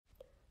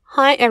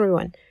Hi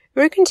everyone,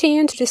 we're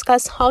continuing to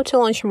discuss how to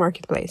launch a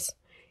marketplace.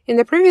 In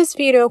the previous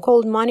video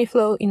called Money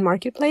Flow in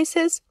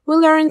Marketplaces, we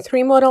learned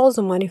 3 models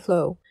of money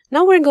flow.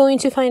 Now we're going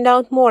to find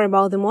out more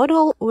about the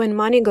model when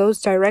money goes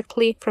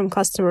directly from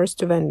customers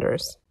to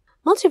vendors.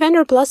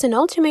 Multi-Vendor Plus and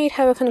Ultimate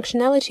have a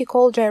functionality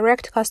called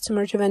Direct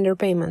Customer-to-Vendor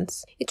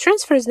Payments. It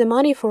transfers the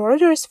money for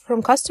orders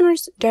from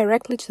customers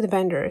directly to the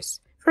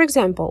vendors. For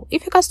example,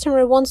 if a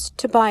customer wants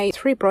to buy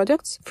 3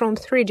 products from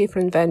 3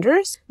 different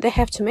vendors, they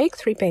have to make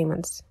 3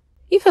 payments.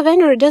 If a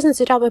vendor doesn't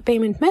set up a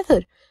payment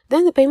method,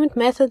 then the payment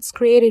methods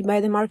created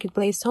by the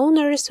marketplace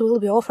owners will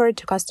be offered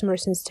to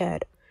customers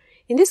instead.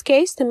 In this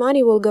case, the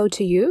money will go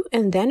to you,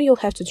 and then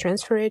you'll have to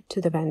transfer it to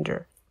the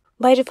vendor.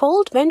 By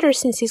default,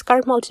 vendors in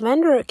Syscart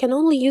Multi-Vendor can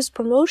only use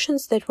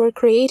promotions that were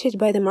created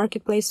by the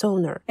marketplace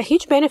owner. A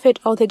huge benefit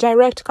of the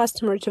Direct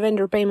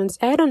Customer-to-Vendor Payments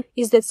add-on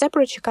is that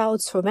separate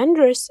checkouts for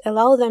vendors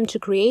allow them to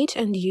create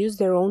and use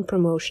their own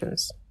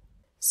promotions.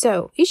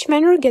 So, each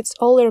vendor gets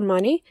all their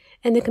money,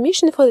 and the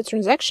commission for the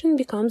transaction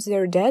becomes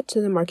their debt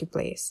to the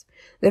marketplace.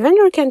 The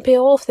vendor can pay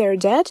off their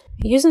debt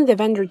using the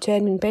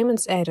Vendor-to-Admin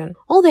Payments add-on.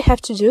 All they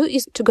have to do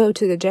is to go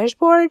to the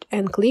dashboard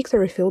and click the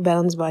Refill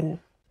Balance button.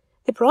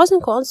 The pros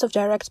and cons of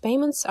direct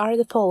payments are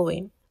the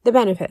following. The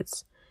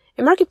benefits.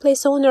 A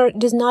marketplace owner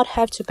does not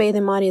have to pay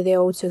the money they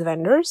owe to the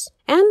vendors,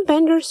 and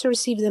vendors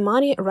receive the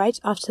money right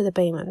after the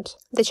payment.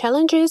 The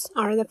challenges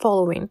are the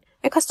following.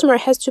 A customer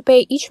has to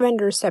pay each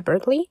vendor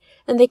separately,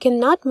 and they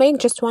cannot make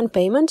just one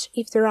payment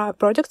if there are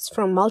products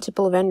from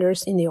multiple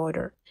vendors in the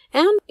order.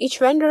 And each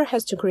vendor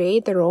has to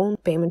create their own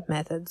payment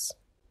methods.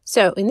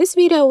 So, in this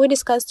video, we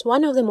discussed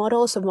one of the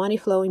models of money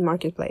flow in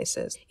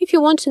marketplaces. If you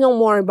want to know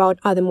more about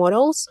other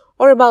models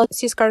or about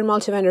Syscart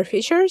multi-vendor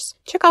features,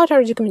 check out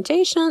our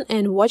documentation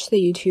and watch the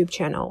YouTube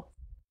channel.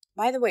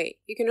 By the way,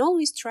 you can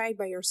always try it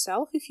by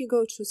yourself if you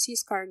go to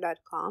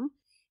syscart.com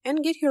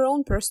and get your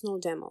own personal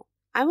demo.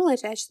 I will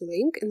attach the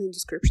link in the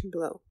description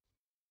below.